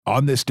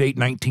On this date,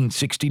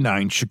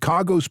 1969,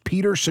 Chicago's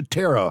Peter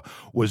Cetera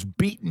was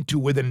beaten to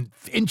within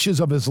inches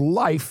of his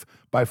life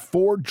by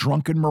 4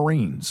 drunken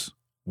Marines.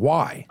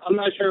 Why? I'm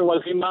not sure.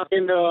 Was he not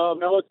in the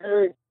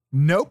military?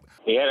 Nope.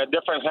 He had a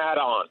different hat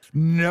on.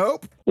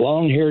 Nope.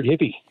 Long-haired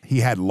hippie. He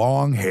had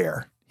long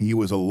hair. He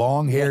was a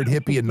long-haired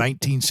hippie in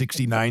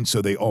 1969,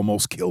 so they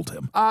almost killed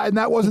him. And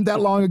that wasn't that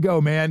long ago,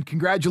 man.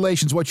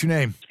 Congratulations. What's your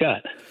name?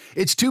 Scott.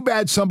 It's too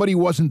bad somebody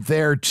wasn't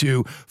there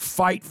to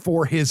fight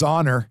for his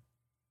honor.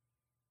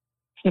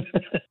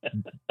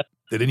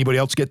 Did anybody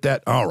else get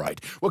that? All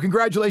right. Well,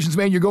 congratulations,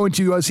 man. You're going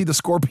to see the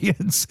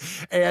Scorpions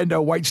and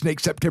Whitesnake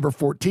September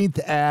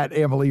 14th at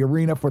Amalie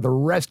Arena. For the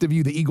rest of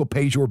you, the Eagle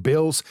pays your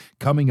bills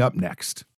coming up next.